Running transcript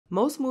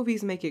Most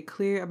movies make it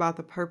clear about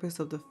the purpose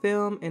of the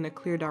film and a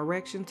clear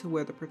direction to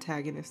where the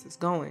protagonist is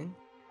going.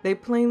 They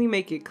plainly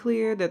make it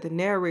clear that the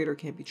narrator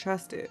can be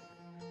trusted.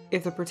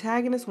 If the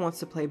protagonist wants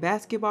to play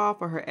basketball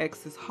for her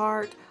ex's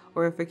heart,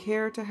 or if a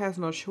character has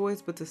no choice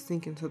but to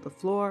sink into the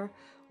floor,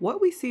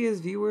 what we see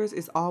as viewers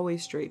is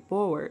always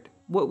straightforward.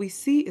 What we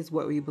see is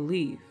what we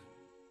believe.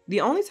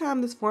 The only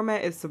time this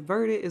format is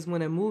subverted is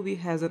when a movie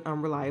has an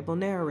unreliable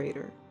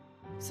narrator.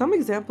 Some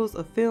examples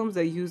of films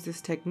that use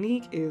this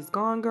technique is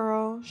Gone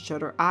Girl,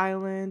 Shutter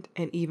Island,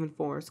 and even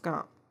Forrest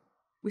Gump.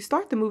 We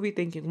start the movie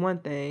thinking one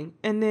thing,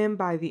 and then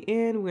by the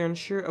end we're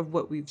unsure of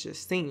what we've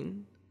just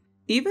seen.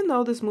 Even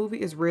though this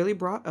movie is rarely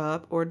brought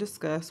up or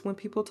discussed when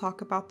people talk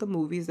about the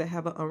movies that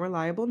have an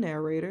unreliable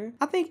narrator,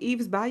 I think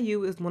Eve's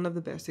Bayou is one of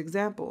the best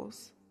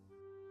examples.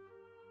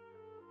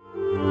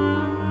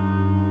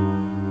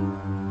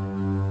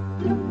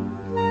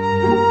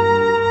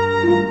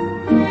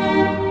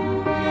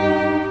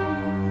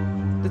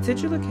 The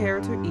titular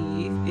character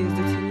Eve is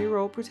the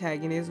 10-year-old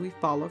protagonist we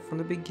follow from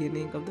the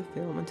beginning of the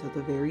film until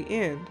the very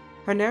end.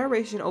 Her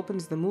narration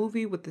opens the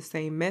movie with the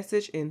same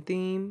message and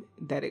theme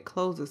that it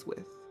closes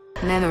with.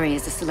 Memory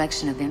is a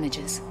selection of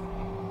images,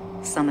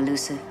 some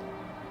elusive,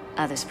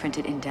 others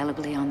printed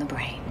indelibly on the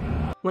brain.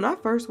 When I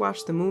first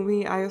watched the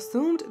movie, I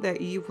assumed that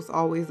Eve was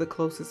always the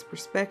closest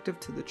perspective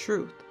to the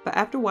truth. But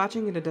after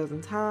watching it a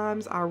dozen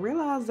times, I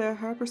realized that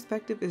her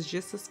perspective is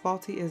just as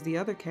faulty as the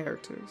other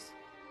characters.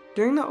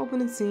 During the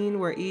opening scene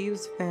where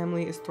Eve's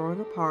family is throwing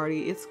a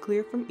party, it's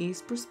clear from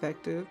Eve's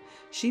perspective,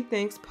 she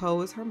thinks Poe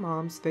is her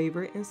mom's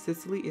favorite and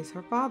Cicely is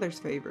her father's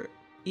favorite.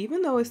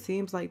 Even though it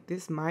seems like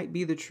this might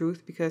be the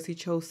truth because he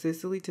chose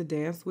Cicely to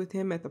dance with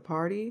him at the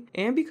party,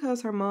 and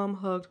because her mom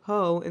hugged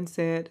Poe and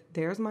said,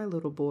 "There's my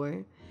little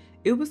boy,"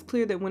 it was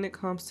clear that when it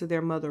comes to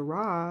their mother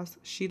Roz,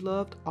 she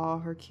loved all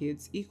her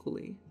kids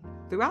equally.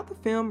 Throughout the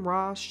film,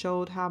 Roz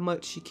showed how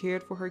much she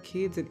cared for her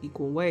kids in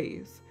equal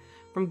ways.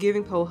 From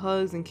giving Poe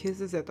hugs and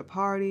kisses at the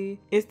party,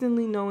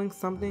 instantly knowing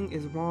something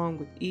is wrong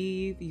with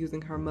Eve,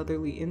 using her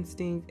motherly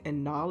instinct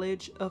and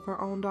knowledge of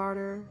her own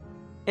daughter,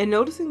 and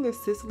noticing that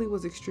Cicely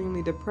was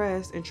extremely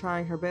depressed and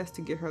trying her best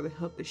to get her the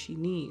help that she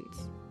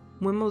needs.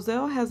 When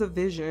Moselle has a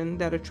vision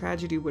that a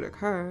tragedy would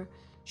occur,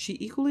 she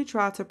equally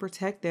tried to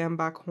protect them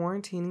by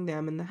quarantining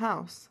them in the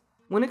house.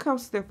 When it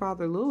comes to their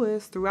father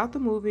Louis, throughout the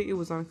movie it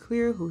was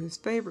unclear who his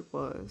favorite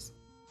was.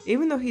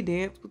 Even though he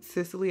danced with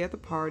Cicely at the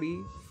party,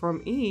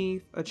 from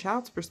Eve, a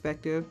child's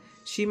perspective,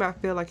 she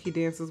might feel like he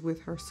dances with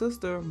her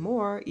sister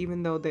more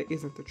even though that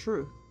isn't the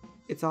truth.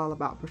 It's all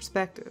about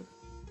perspective.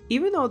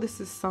 Even though this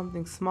is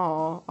something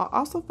small, I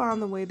also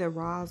found the way that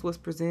Roz was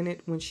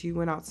presented when she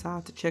went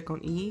outside to check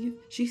on Eve,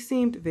 she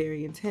seemed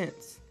very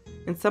intense.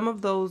 In some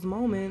of those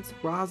moments,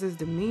 Roz's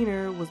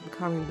demeanor was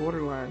becoming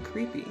borderline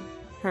creepy.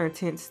 Her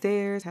intense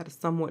stares had a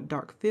somewhat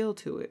dark feel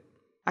to it.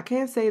 I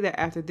can't say that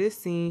after this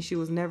scene she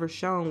was never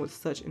shown with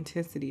such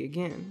intensity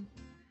again.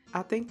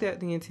 I think that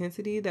the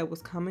intensity that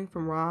was coming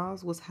from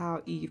Roz was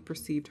how Eve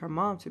perceived her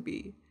mom to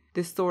be.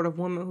 This sort of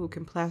woman who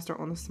can plaster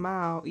on a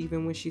smile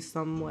even when she's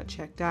somewhat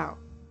checked out.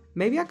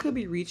 Maybe I could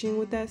be reaching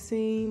with that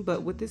scene,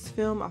 but with this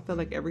film I feel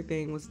like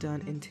everything was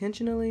done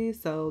intentionally,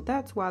 so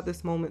that's why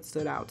this moment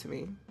stood out to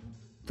me.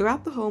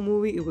 Throughout the whole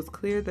movie it was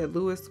clear that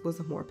Louis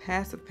was a more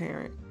passive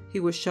parent. He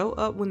would show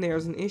up when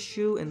there's an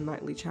issue and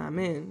lightly chime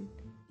in.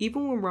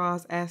 Even when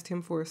Roz asked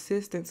him for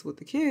assistance with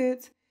the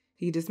kids,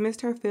 he dismissed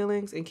her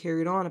feelings and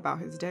carried on about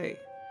his day.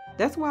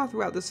 That's why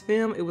throughout this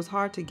film it was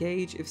hard to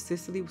gauge if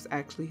Cicely was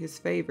actually his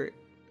favorite.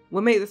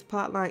 What made this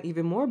plotline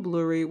even more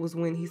blurry was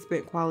when he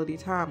spent quality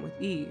time with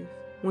Eve.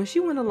 When she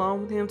went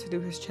along with him to do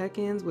his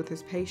check-ins with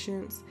his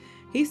patients,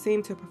 he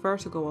seemed to prefer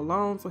to go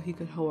alone so he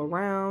could hoe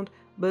around,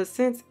 but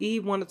since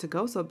Eve wanted to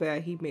go so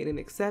bad, he made an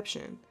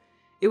exception.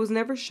 It was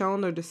never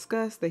shown or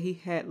discussed that he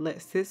had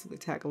let Cicely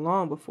tag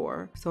along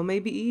before, so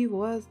maybe Eve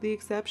was the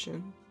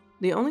exception.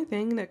 The only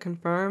thing that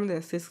confirmed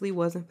that Cicely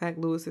was in fact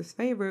Louis's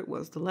favorite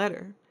was the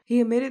letter.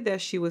 He admitted that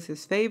she was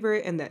his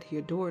favorite and that he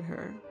adored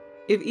her.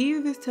 If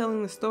Eve is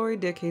telling the story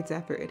decades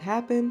after it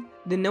happened,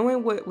 then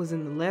knowing what was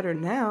in the letter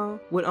now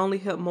would only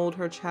help mold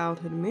her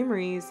childhood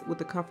memories with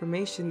the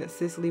confirmation that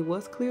Cicely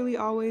was clearly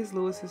always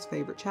Louis's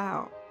favorite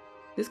child.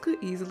 This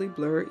could easily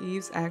blur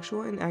Eve's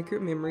actual and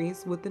accurate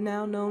memories with the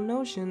now known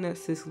notion that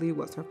Cicely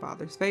was her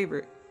father's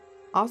favorite.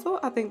 Also,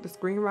 I think the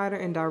screenwriter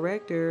and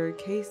director,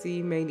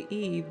 Casey, made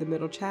Eve the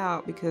middle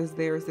child because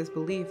there is this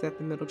belief that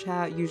the middle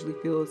child usually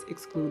feels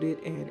excluded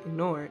and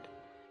ignored.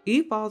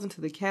 Eve falls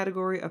into the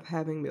category of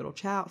having middle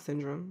child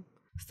syndrome.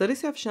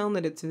 Studies have shown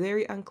that it's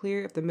very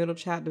unclear if the middle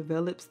child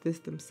develops this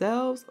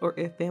themselves or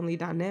if family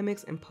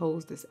dynamics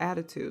impose this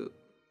attitude.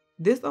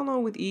 This,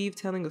 along with Eve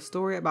telling a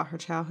story about her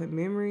childhood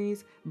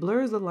memories,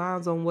 blurs the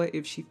lines on what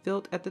if she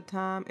felt at the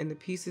time and the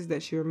pieces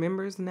that she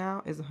remembers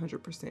now is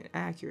 100%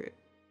 accurate.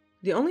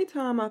 The only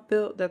time I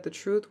felt that the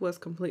truth was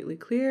completely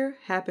clear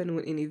happened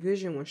when any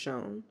vision was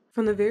shown.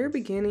 From the very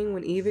beginning,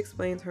 when Eve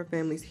explains her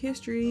family's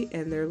history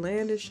and their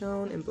land is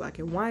shown in black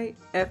and white,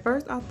 at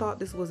first I thought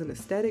this was an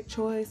aesthetic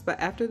choice, but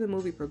after the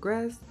movie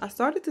progressed, I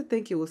started to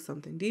think it was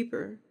something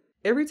deeper.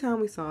 Every time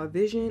we saw a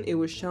vision, it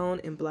was shown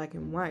in black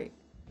and white.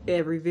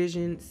 Every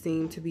vision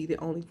seemed to be the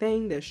only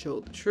thing that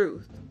showed the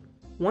truth.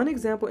 One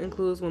example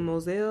includes when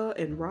Moselle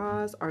and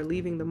Roz are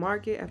leaving the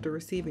market after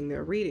receiving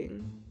their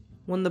reading.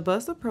 When the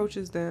bus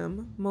approaches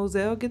them,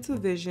 Moselle gets a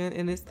vision,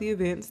 and it's the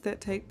events that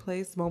take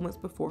place moments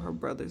before her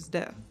brother's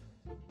death.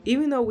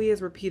 Even though we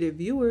as repeated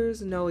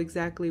viewers know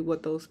exactly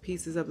what those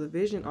pieces of the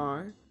vision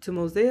are, to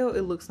Moselle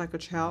it looks like a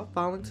child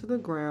falling to the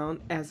ground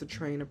as a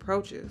train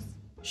approaches.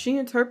 She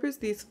interprets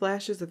these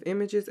flashes of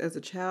images as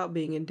a child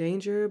being in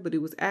danger, but it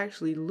was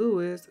actually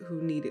Louis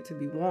who needed to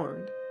be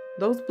warned.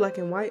 Those black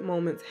and white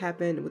moments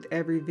happen with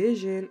every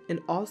vision and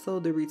also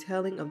the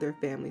retelling of their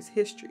family's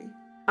history.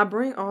 I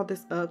bring all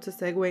this up to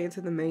segue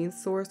into the main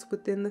source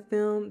within the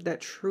film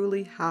that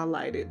truly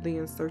highlighted the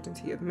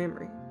uncertainty of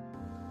memory.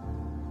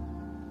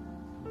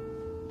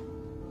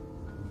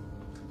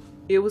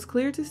 It was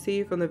clear to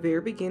see from the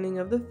very beginning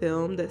of the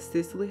film that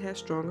Cicely had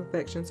strong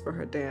affections for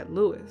her dad,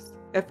 Louis.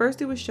 At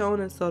first it was shown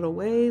in subtle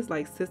ways,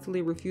 like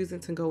Cicely refusing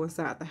to go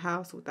inside the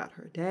house without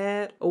her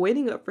dad, or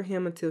waiting up for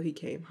him until he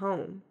came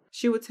home.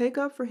 She would take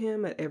up for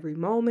him at every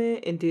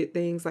moment and did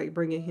things like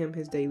bringing him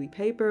his daily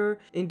paper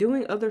and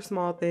doing other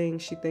small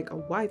things she'd think a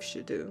wife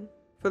should do.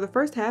 For the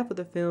first half of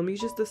the film, you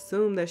just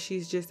assume that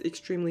she's just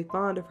extremely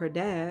fond of her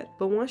dad,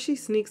 but once she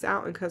sneaks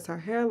out and cuts her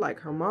hair like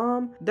her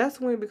mom, that's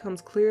when it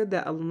becomes clear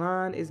that a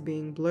line is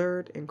being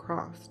blurred and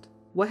crossed.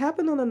 What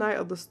happened on the night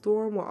of the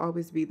storm will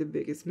always be the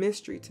biggest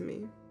mystery to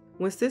me.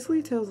 When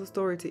Cicely tells the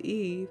story to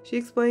Eve, she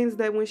explains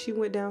that when she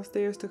went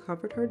downstairs to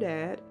comfort her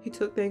dad, he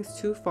took things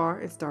too far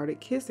and started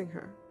kissing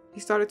her.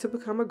 He started to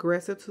become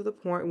aggressive to the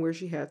point where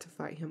she had to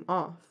fight him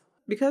off.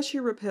 Because she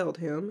repelled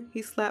him,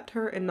 he slapped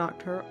her and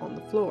knocked her on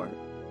the floor.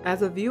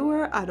 As a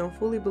viewer, I don't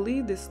fully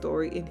believe this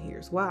story, and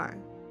here's why.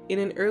 In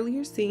an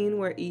earlier scene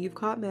where Eve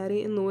caught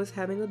Maddie and Louis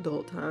having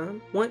adult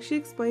time, once she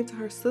explained to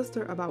her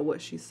sister about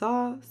what she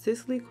saw,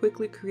 Cicely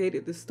quickly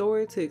created the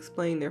story to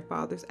explain their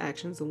father's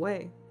actions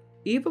away.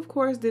 Eve of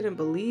course didn't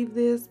believe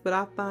this, but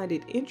I find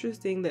it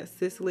interesting that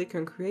Cicely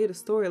can create a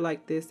story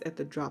like this at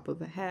the drop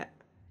of a hat.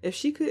 If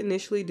she could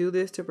initially do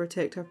this to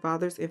protect her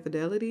father's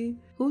infidelity,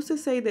 who's to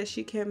say that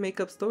she can't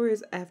make up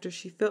stories after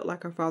she felt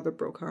like her father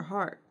broke her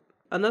heart?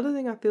 Another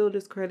thing I feel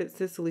discredits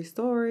Cicely's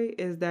story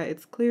is that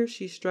it's clear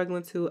she's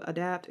struggling to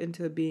adapt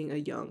into being a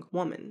young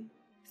woman.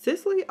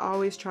 Cicely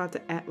always tried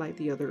to act like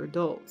the other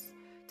adults,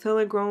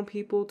 telling grown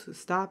people to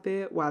stop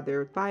it while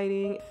they're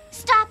fighting.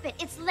 Stop it,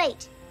 it's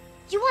late.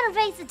 You want to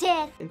raise the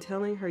dead? And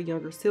telling her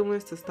younger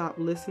siblings to stop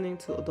listening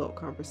to adult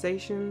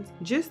conversations,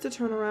 just to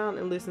turn around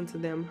and listen to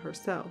them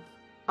herself.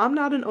 I'm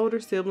not an older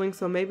sibling,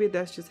 so maybe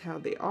that's just how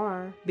they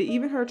are, but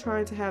even her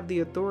trying to have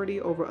the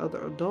authority over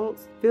other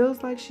adults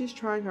feels like she's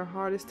trying her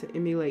hardest to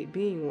emulate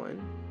being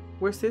one.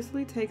 Where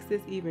Cicely takes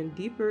this even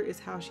deeper is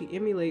how she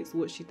emulates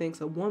what she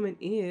thinks a woman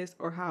is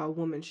or how a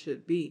woman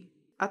should be.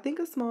 I think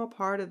a small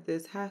part of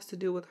this has to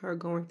do with her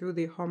going through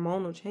the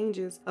hormonal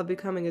changes of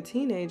becoming a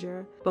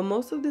teenager, but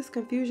most of this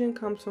confusion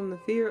comes from the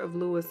fear of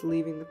Louis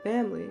leaving the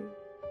family.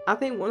 I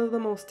think one of the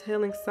most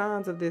telling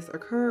signs of this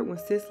occurred when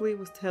Cicely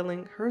was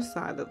telling her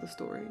side of the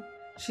story.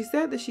 She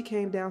said that she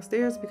came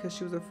downstairs because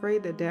she was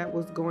afraid that Dad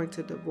was going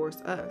to divorce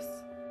us.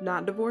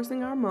 Not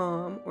divorcing our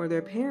mom or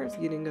their parents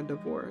getting a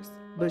divorce,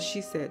 but she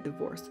said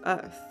divorce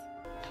us.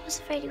 I was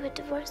afraid he would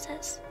divorce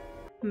us.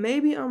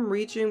 Maybe I'm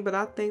reaching, but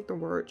I think the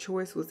word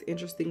choice was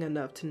interesting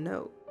enough to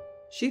note.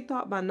 She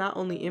thought by not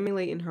only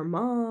emulating her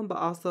mom, but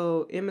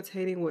also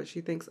imitating what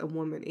she thinks a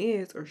woman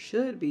is or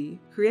should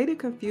be, created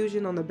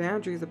confusion on the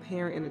boundaries a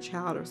parent and a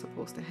child are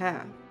supposed to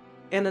have.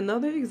 And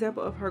another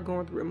example of her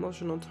going through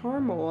emotional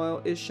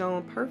turmoil is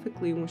shown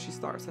perfectly when she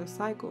starts her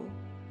cycle.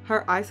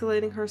 Her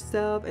isolating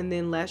herself and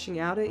then lashing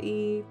out at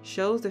Eve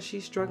shows that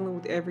she's struggling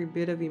with every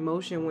bit of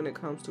emotion when it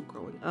comes to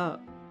growing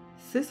up.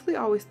 Cicely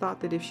always thought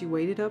that if she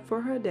waited up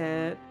for her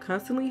dad,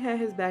 constantly had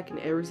his back in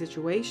every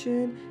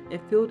situation,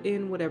 and filled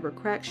in whatever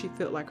cracks she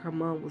felt like her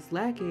mom was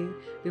lacking,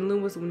 then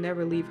Louis would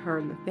never leave her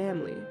and the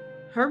family.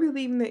 Her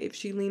believing that if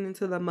she leaned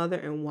into the mother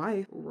and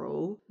wife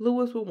role,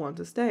 Louis would want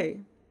to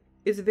stay.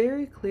 It's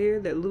very clear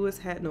that Louis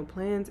had no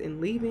plans in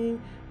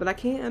leaving, but I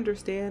can't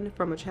understand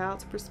from a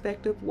child's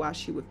perspective why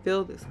she would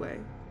feel this way.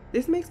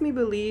 This makes me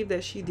believe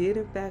that she did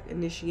in fact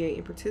initiate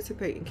and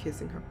participate in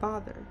kissing her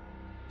father.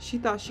 She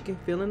thought she could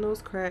fill in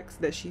those cracks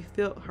that she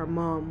felt her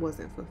mom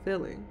wasn't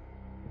fulfilling.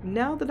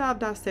 Now that I've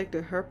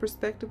dissected her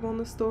perspective on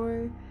the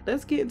story,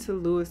 let's get into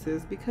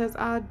Louis's, because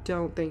I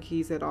don't think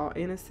he's at all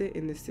innocent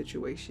in this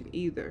situation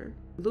either.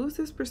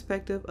 Louis's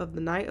perspective of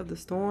the night of the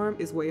storm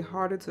is way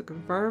harder to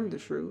confirm the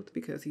truth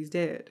because he's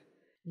dead.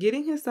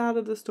 Getting his side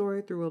of the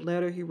story through a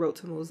letter he wrote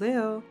to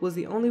Moselle was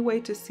the only way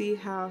to see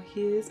how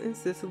his and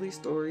Cicely's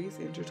stories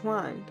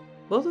intertwined.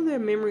 Both of their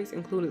memories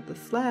included the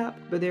slap,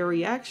 but their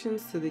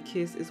reactions to the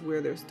kiss is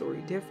where their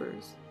story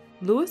differs.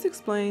 Louis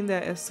explained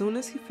that as soon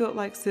as he felt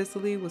like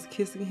Cicely was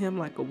kissing him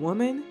like a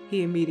woman,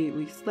 he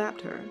immediately slapped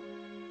her.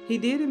 He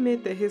did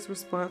admit that his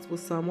response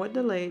was somewhat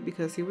delayed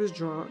because he was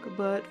drunk,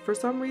 but for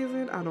some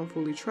reason I don't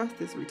fully trust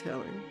this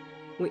retelling.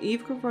 When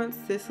Eve confronts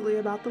Cicely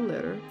about the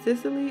letter,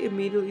 Cicely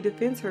immediately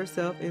defends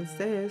herself and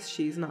says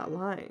she's not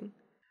lying.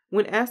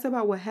 When asked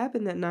about what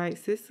happened that night,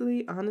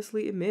 Cicely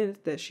honestly admits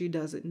that she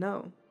doesn't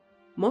know.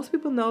 Most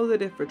people know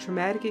that if a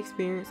traumatic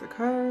experience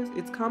occurs,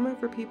 it's common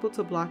for people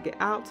to block it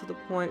out to the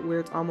point where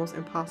it's almost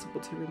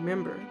impossible to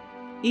remember.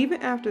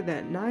 Even after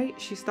that night,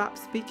 she stopped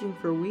speaking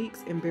for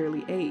weeks and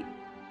barely ate.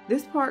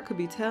 This part could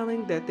be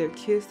telling that their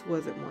kiss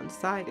wasn't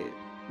one-sided.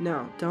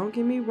 Now, don't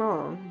get me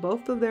wrong,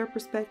 both of their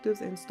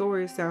perspectives and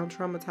stories sound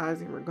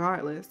traumatizing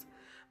regardless,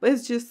 but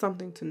it's just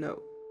something to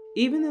note.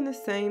 Even in the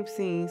same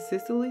scene,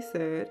 Cicely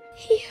said,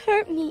 "He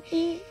hurt me,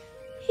 Eve.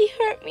 He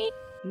hurt me."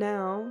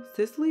 Now,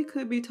 Cicely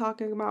could be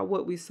talking about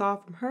what we saw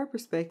from her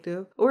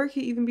perspective, or it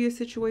could even be a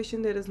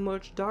situation that is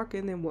much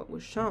darker than what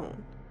was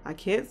shown. I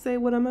can't say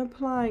what I'm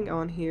implying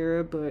on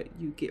here, but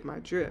you get my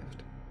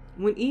drift.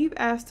 When Eve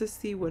asked to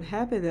see what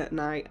happened that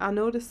night, I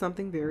noticed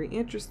something very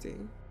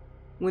interesting.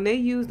 When they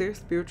use their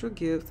spiritual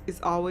gifts,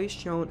 it's always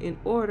shown in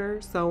order,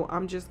 so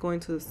I'm just going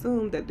to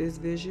assume that this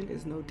vision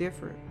is no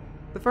different.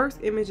 The first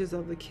image is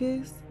of the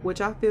kiss,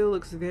 which I feel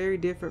looks very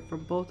different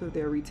from both of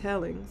their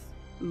retellings.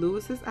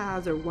 Lewis's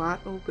eyes are wide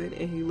open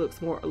and he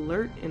looks more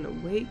alert and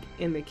awake,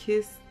 and the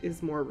kiss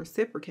is more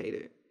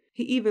reciprocated.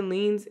 He even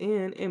leans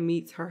in and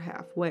meets her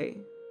halfway.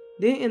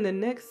 Then in the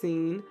next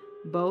scene,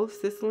 both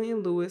Cicely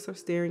and Lewis are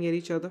staring at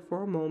each other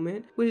for a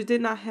moment, which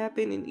did not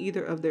happen in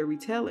either of their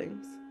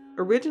retellings.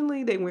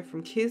 Originally, they went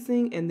from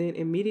kissing and then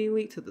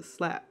immediately to the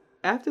slap.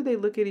 After they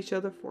look at each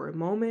other for a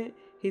moment,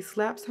 he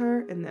slaps her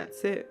and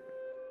that's it.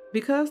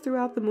 Because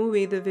throughout the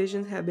movie, the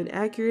visions have been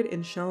accurate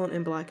and shown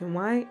in black and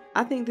white,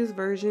 I think this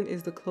version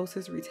is the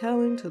closest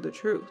retelling to the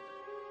truth.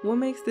 What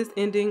makes this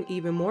ending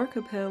even more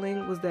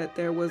compelling was that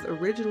there was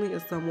originally a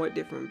somewhat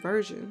different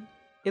version.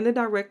 In the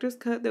director's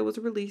cut that was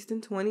released in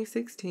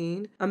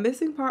 2016, a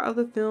missing part of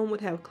the film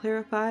would have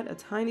clarified a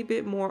tiny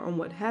bit more on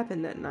what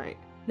happened that night.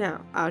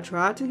 Now, I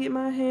tried to get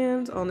my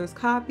hands on this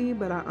copy,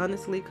 but I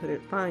honestly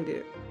couldn't find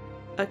it.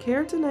 A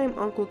character named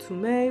Uncle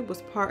Tomei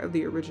was part of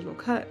the original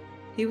cut.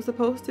 He was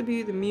supposed to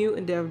be the mute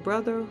and deaf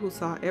brother who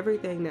saw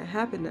everything that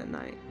happened that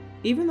night.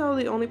 Even though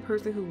the only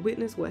person who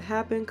witnessed what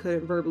happened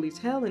couldn't verbally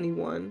tell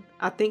anyone,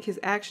 I think his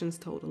actions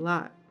told a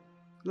lot.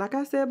 Like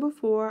I said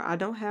before, I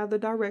don't have the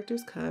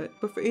director's cut,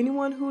 but for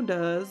anyone who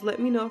does, let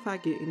me know if I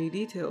get any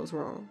details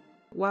wrong.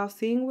 While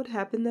seeing what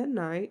happened that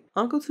night,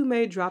 Uncle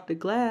Tomei dropped a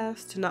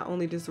glass to not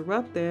only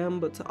disrupt them,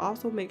 but to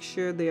also make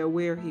sure they're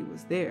aware he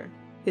was there.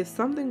 If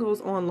something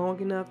goes on long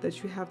enough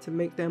that you have to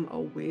make them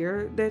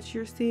aware that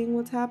you're seeing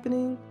what's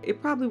happening,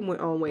 it probably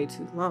went on way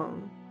too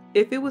long.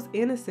 If it was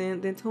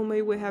innocent, then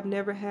Tomei would have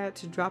never had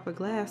to drop a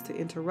glass to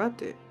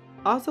interrupt it.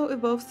 Also,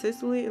 if both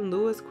Cicely and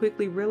Lewis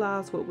quickly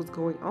realized what was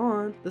going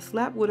on, the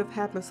slap would have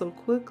happened so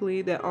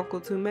quickly that Uncle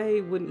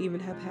Tomei wouldn't even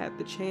have had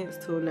the chance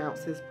to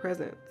announce his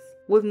presence.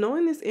 With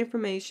knowing this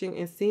information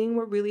and seeing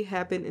what really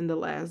happened in the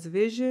last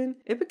vision,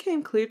 it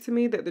became clear to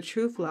me that the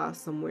truth lies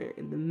somewhere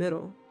in the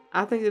middle.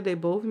 I think that they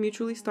both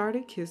mutually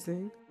started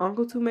kissing,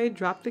 Uncle Tomei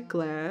dropped the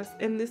glass,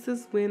 and this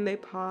is when they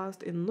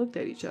paused and looked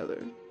at each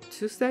other.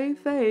 To save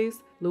face,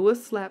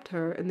 Lewis slapped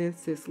her and then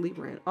Cicely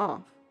ran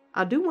off.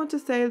 I do want to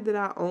say that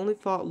I only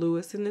fault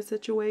Lewis in this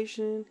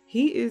situation.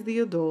 He is the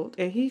adult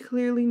and he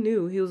clearly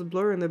knew he was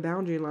blurring the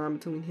boundary line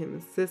between him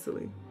and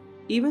Cicely.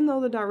 Even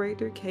though the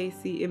director,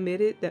 Casey,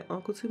 admitted that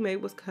Uncle Tomei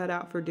was cut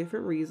out for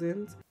different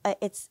reasons.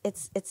 It's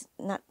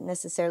not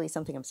necessarily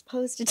something I'm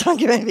supposed to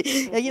talk about.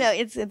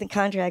 It's in the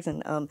contracts,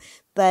 and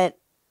but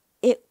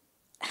it,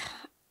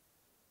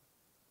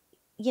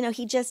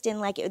 he just didn't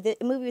like it. The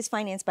movie was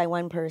financed by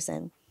one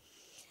person,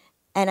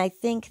 and I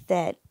think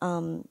that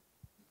I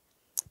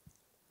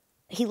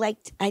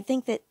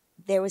think that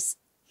there was.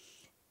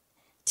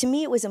 To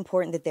me, it was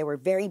important that there were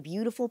very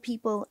beautiful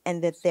people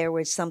and that there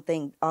was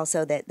something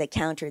also that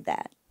countered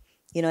that.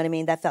 You know what I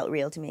mean? That felt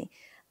real to me.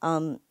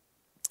 I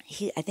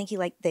think he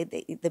liked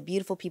the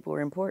beautiful people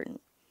were important.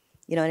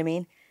 You know what I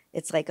mean?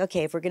 It's like,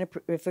 okay, if we're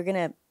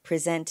gonna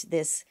present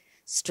this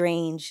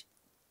strange,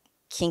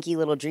 kinky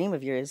little dream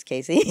of yours,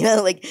 Casey,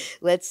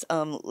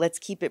 let's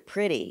keep it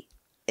pretty.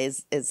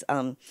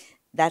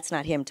 That's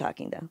not him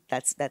talking though.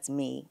 That's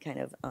me kind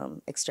of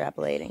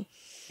extrapolating.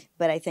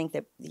 But I think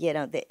that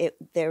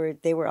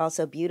they were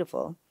also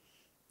beautiful,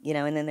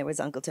 and then there was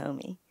Uncle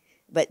Tomei.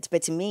 But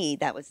to me,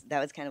 that was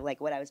kind of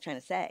like what I was trying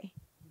to say.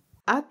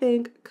 I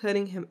think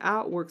cutting him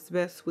out works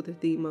best with the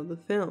theme of the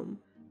film,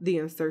 the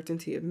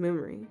uncertainty of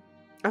memory.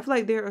 I feel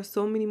like there are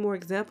so many more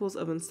examples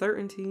of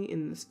uncertainty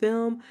in this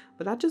film,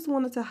 but I just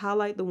wanted to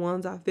highlight the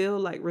ones I feel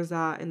like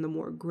reside in the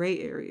more gray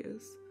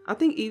areas. I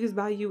think Eve's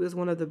Bayou is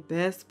one of the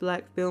best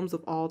Black films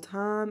of all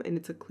time, and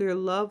it's a clear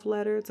love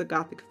letter to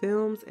Gothic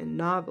films and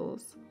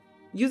novels.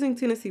 using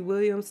Tennessee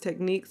Williams'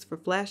 techniques for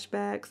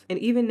flashbacks, and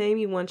even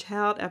naming one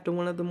child after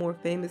one of the more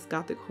famous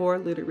Gothic horror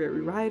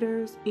literary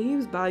writers,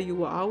 Eve's Bayou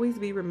will always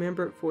be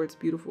remembered for its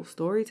beautiful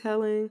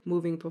storytelling,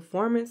 moving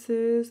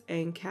performances,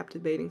 and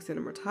captivating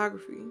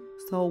cinematography.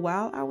 So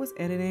while I was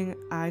editing,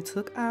 I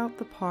took out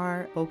the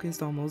part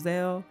focused on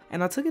Moselle,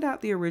 and I took it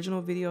out the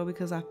original video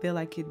because I feel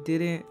like it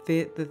didn't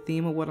fit the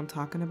theme of what I'm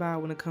talking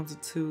about when it comes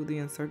to the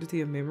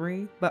uncertainty of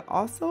memory. But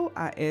also,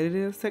 I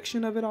edited a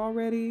section of it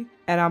already,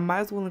 and I might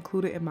as well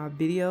include it in my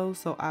video,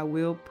 so I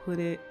will put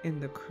it in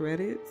the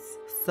credits.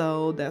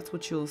 So that's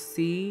what you'll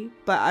see.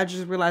 But I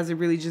just realized it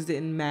really just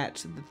didn't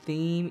match the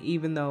theme,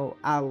 even though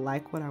I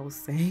like what I was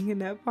saying in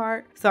that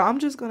part. So I'm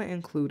just gonna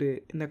include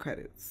it in the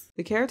credits.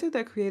 The character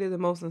that created the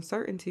most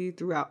uncertainty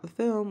throughout the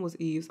film was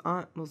Eve's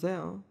aunt,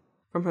 Moselle.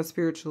 From her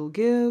spiritual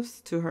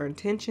gifts to her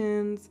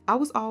intentions, I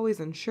was always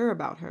unsure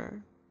about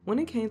her. When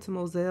it came to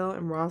Moselle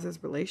and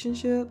Roz's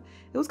relationship,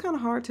 it was kind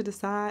of hard to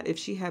decide if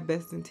she had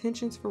best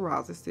intentions for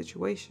Roz's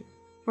situation.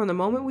 From the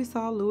moment we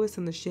saw Lewis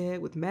in the shed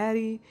with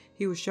Maddie,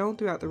 he was shown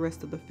throughout the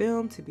rest of the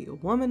film to be a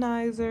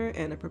womanizer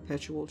and a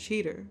perpetual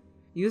cheater.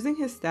 Using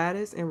his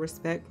status and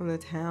respect from the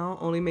town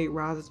only made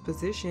Roz's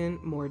position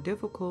more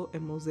difficult,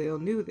 and Moselle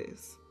knew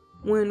this.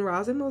 When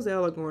Roz and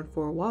Moselle are going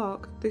for a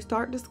walk, they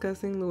start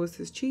discussing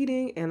Lewis's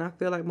cheating, and I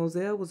feel like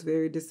Moselle was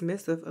very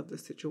dismissive of the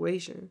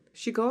situation.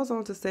 She goes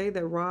on to say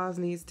that Roz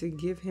needs to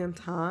give him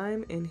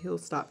time and he'll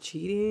stop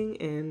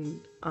cheating,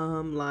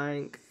 and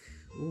like,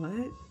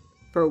 what?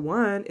 For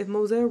one, if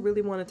Moselle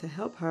really wanted to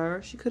help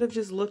her, she could have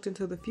just looked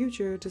into the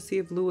future to see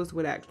if Lewis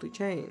would actually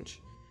change.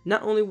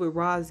 Not only would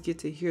Roz get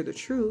to hear the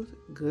truth,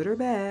 good or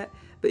bad,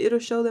 but it'll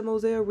show that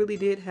Moselle really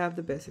did have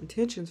the best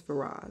intentions for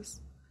Roz.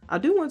 I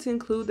do want to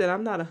include that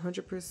I'm not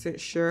 100%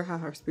 sure how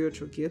her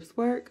spiritual gifts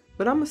work,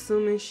 but I'm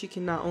assuming she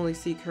can not only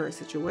see current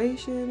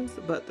situations,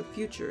 but the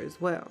future as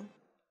well.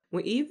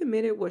 When Eve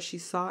admitted what she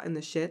saw in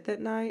the shed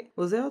that night,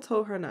 Moselle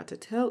told her not to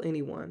tell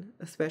anyone,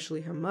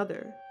 especially her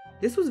mother.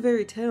 This was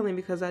very telling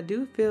because I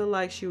do feel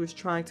like she was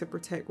trying to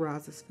protect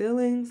Roz's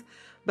feelings,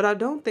 but I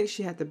don't think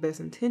she had the best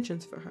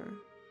intentions for her.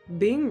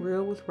 Being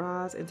real with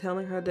Roz and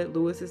telling her that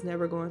Lewis is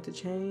never going to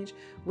change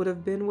would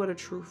have been what a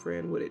true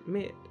friend would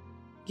admit.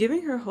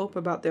 Giving her hope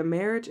about their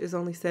marriage is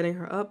only setting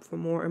her up for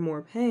more and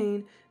more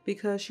pain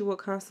because she will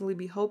constantly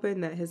be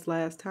hoping that his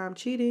last time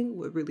cheating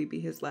would really be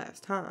his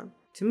last time.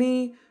 To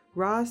me,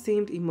 Roz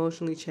seemed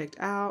emotionally checked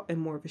out and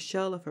more of a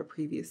shell of her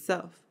previous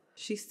self.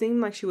 She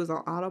seemed like she was on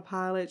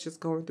autopilot, just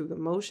going through the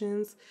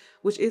motions,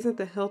 which isn't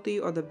the healthy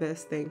or the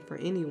best thing for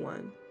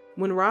anyone.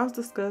 When Roz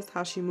discussed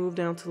how she moved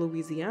down to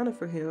Louisiana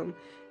for him,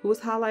 it was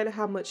highlighted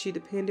how much she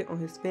depended on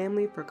his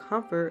family for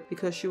comfort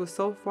because she was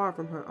so far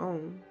from her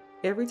own.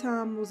 Every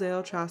time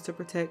Moselle tries to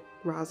protect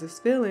Roz's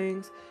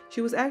feelings,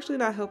 she was actually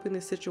not helping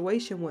the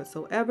situation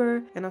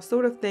whatsoever, and I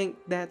sort of think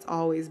that's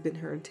always been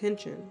her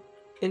intention.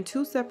 In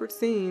 2 separate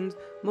scenes,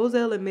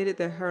 Moselle admitted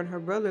that her and her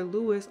brother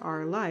Lewis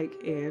are alike,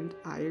 and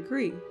I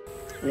agree.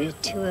 We're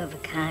 2 of a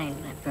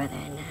kind, my brother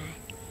and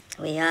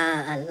I. We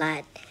are a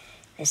lot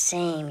the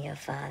same, your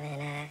father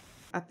and I.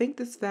 I think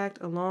this fact,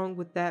 along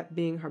with that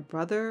being her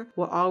brother,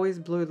 will always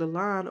blur the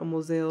line on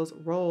Moselle's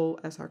role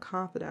as her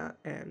confidant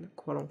and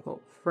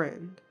quote-unquote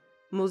friend.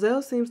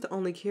 Moselle seems to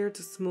only care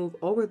to smooth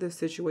over this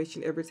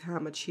situation every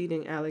time a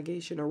cheating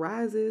allegation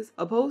arises,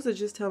 opposed to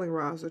just telling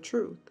Roz the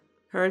truth.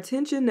 Her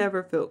intention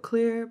never felt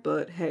clear,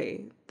 but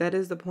hey, that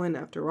is the point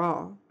after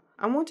all.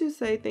 I want to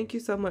say thank you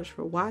so much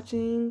for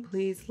watching.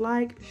 Please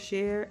like,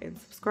 share, and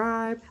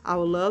subscribe. I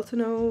would love to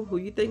know who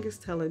you think is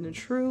telling the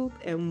truth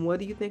and what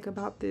do you think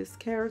about this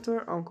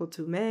character, Uncle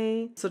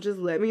Tomei. So just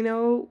let me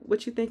know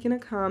what you think in the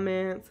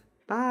comments.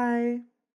 Bye!